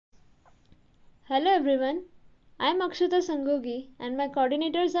Hello everyone, I am Akshata Sangogi and my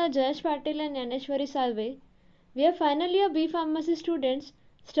coordinators are Jayesh, Patil and Dnyaneshwari Salve. We are final year B Pharmacy students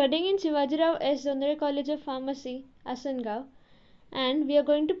studying in Shivajirao S. Jondhle College of Pharmacy, Asangaon, and we are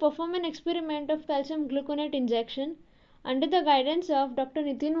going to perform an experiment of calcium gluconate injection under the guidance of Dr.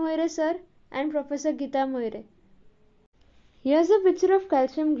 Nitin Moire sir and Professor Geeta Moire. Here's a picture of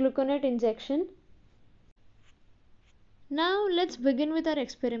calcium gluconate injection. Now let's begin with our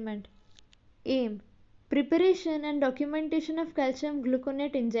experiment. Aim: preparation and documentation of calcium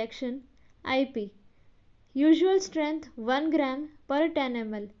gluconate injection IP. Usual strength 1 gram per 10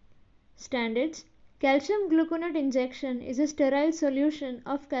 ml. Standards: calcium gluconate injection is a sterile solution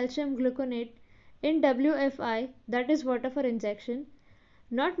of calcium gluconate in WFI, that is water for injection.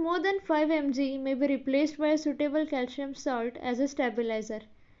 Not more than 5 mg may be replaced by a suitable calcium salt as a stabilizer.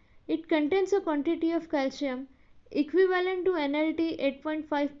 It contains a quantity of calcium equivalent to NLT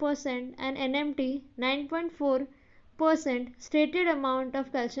 8.5% and NMT 9.4% stated amount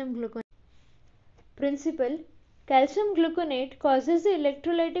of calcium gluconate. Principle: calcium gluconate causes the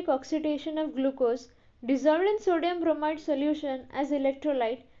electrolytic oxidation of glucose dissolved in sodium bromide solution as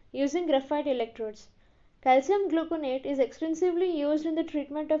electrolyte using graphite electrodes. Calcium gluconate is extensively used in the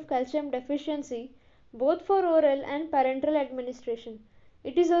treatment of calcium deficiency both for oral and parenteral administration.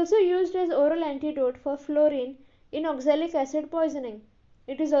 It is also used as oral antidote for fluorine in oxalic acid poisoning.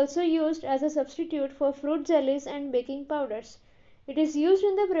 It is also used as a substitute for fruit jellies and baking powders. It is used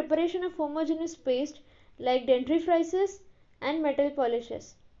in the preparation of homogeneous paste like dentifrices and metal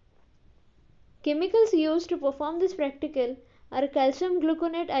polishes. Chemicals used to perform this practical are calcium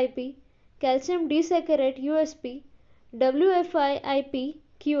gluconate IP, calcium disaccharate USP, WFI IP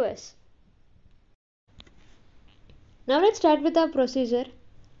QS. Now let's start with our procedure.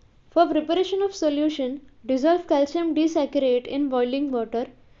 For preparation of solution, dissolve calcium disaccharate in boiling water.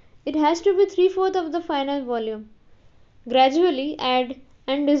 It has to be 3/4 of the final volume. Gradually add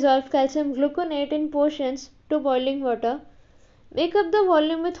and dissolve calcium gluconate in portions to boiling water. Make up the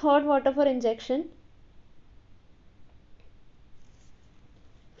volume with hot water for injection.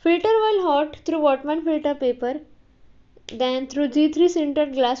 Filter while hot through Whatman filter paper, then through G3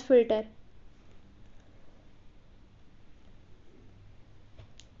 sintered glass filter.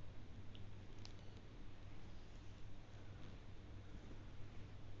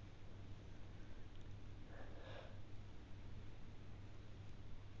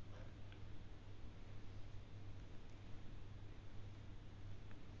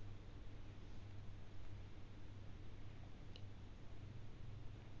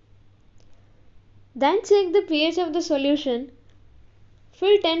 Then check the pH of the solution.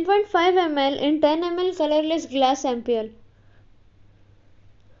 Fill 10.5 ml in 10 ml colorless glass ampoule.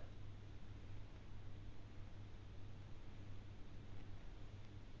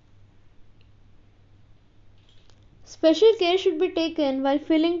 Special care should be taken while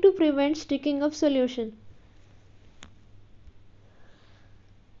filling to prevent sticking of solution.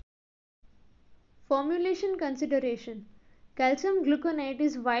 Formulation consideration. Calcium gluconate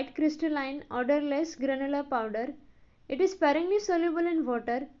is white crystalline odorless granular powder. It is sparingly soluble in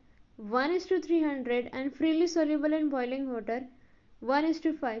water 1:300 and freely soluble in boiling water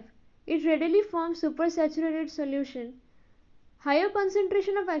 1:5. It readily forms supersaturated solution. Higher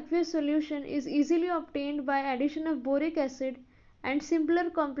concentration of aqueous solution is easily obtained by addition of boric acid and simpler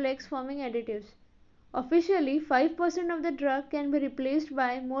complex forming additives. Officially, 5% of the drug can be replaced by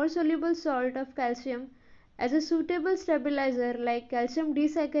more soluble salt of calcium as a suitable stabilizer like calcium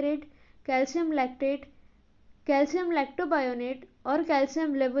disaccharate, calcium lactate, calcium lactobionate or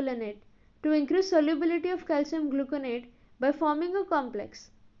calcium levulinate to increase solubility of calcium gluconate by forming a complex.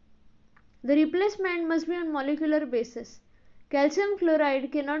 The replacement must be on molecular basis. Calcium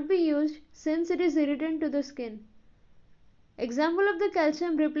chloride cannot be used since it is irritant to the skin. Example of the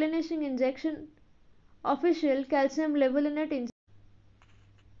calcium replenishing injection: official calcium levulinate injection.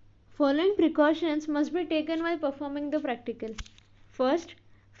 Following precautions must be taken while performing the practical. First,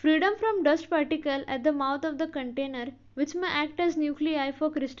 freedom from dust particle at the mouth of the container which may act as nuclei for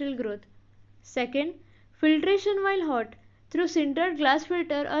crystal growth. Second, filtration while hot through sintered glass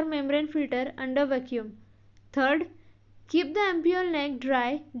filter or membrane filter under vacuum. Third, keep the ampoule neck dry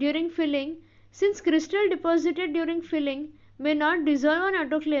during filling since crystal deposited during filling may not dissolve on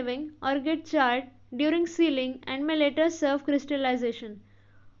autoclaving or get charred during sealing and may later serve crystallization.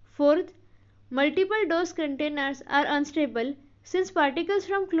 Fourth, multiple dose containers are unstable since particles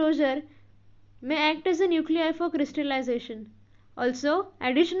from closure may act as a nuclei for crystallization. Also,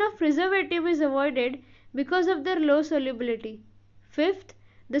 addition of preservative is avoided because of their low solubility. Fifth,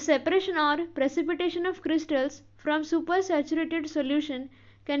 the separation or precipitation of crystals from supersaturated solution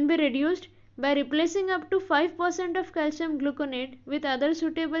can be reduced by replacing up to 5% of calcium gluconate with other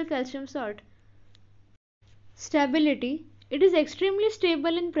suitable calcium salt. Stability. It is extremely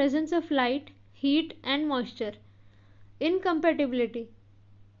stable in presence of light, heat and moisture. Incompatibility.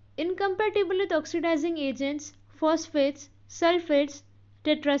 Incompatible with oxidizing agents, phosphates, sulfates,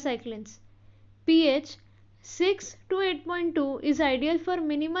 tetracyclines. pH 6 to 8.2 is ideal for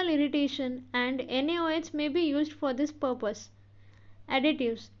minimal irritation and NaOH may be used for this purpose.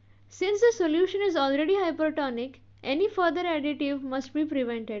 Additives. Since the solution is already hypertonic, any further additive must be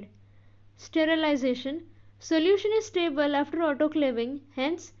prevented. Sterilization. Solution is stable after autoclaving,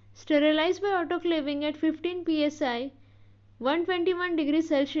 hence sterilize by autoclaving at 15 psi 121 degrees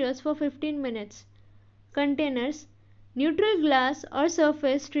Celsius for 15 minutes. Containers. Neutral glass or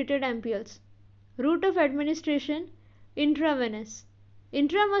surface treated ampoules. Route of administration. Intravenous.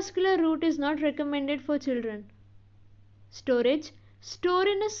 Intramuscular route is not recommended for children. Storage. Store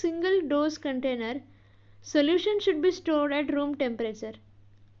in a single dose container. Solution should be stored at room temperature.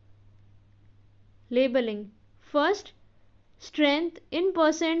 Labeling. First, strength in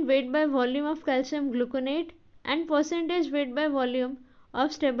percent weight by volume of calcium gluconate and percentage weight by volume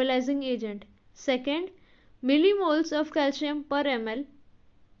of stabilizing agent. Second, millimoles of calcium per ml.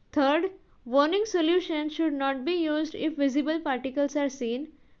 Third, warning solution should not be used if visible particles are seen.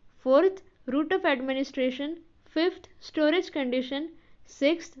 Fourth, route of administration. Fifth, storage condition.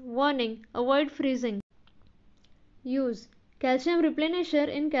 Sixth, warning, avoid freezing. Use. Calcium replenisher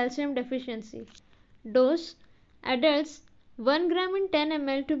in calcium deficiency. Dose. Adults 1 gram in 10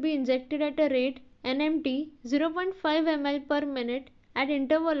 ml to be injected at a rate NMT 0.5 ml per minute at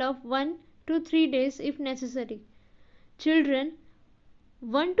interval of 1 to 3 days if necessary. Children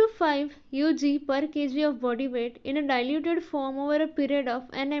 1 to 5 Ug per kg of body weight in a diluted form over a period of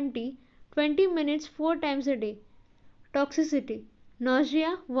NMT 20 minutes 4 times a day. Toxicity.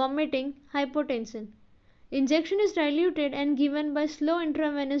 Nausea, vomiting, hypotension. Injection is diluted and given by slow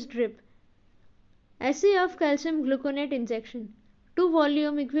intravenous drip. Assay of calcium gluconate injection. To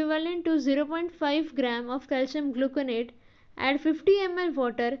volume equivalent to 0.5 gram of calcium gluconate, add 50 ml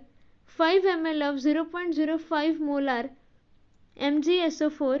water, 5 ml of 0.05 molar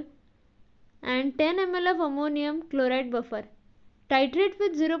MgSO4 and 10 ml of ammonium chloride buffer. Titrate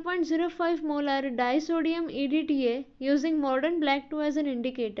with 0.05 molar disodium EDTA using modern black 2 as an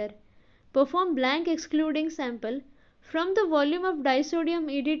indicator. Perform blank excluding sample. From the volume of disodium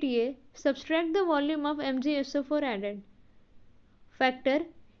EDTA, subtract the volume of MgSO4 added. Factor.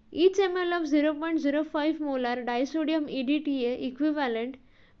 Each ml of 0.05 molar disodium EDTA equivalent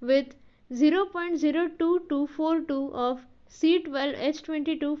with 0.02242 of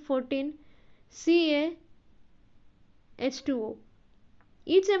C12H2214 CaH2O.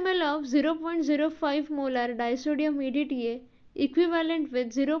 Each ml of 0.05 molar disodium EDTA equivalent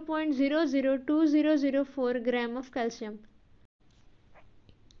with 0.002004 gram of calcium.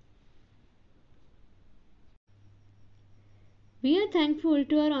 We are thankful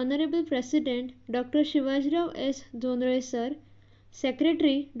to our Honorable President Dr. Shivajirao S. Jondhle Sir,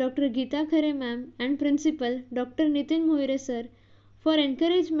 Secretary Dr. Geeta Khare Ma'am and Principal Dr. Nitin Moire Sir for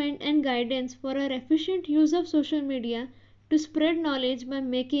encouragement and guidance for our efficient use of social media to spread knowledge by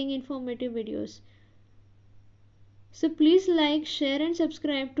making informative videos. So please like, share and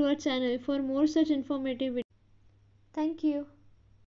subscribe to our channel for more such informative videos. Thank you.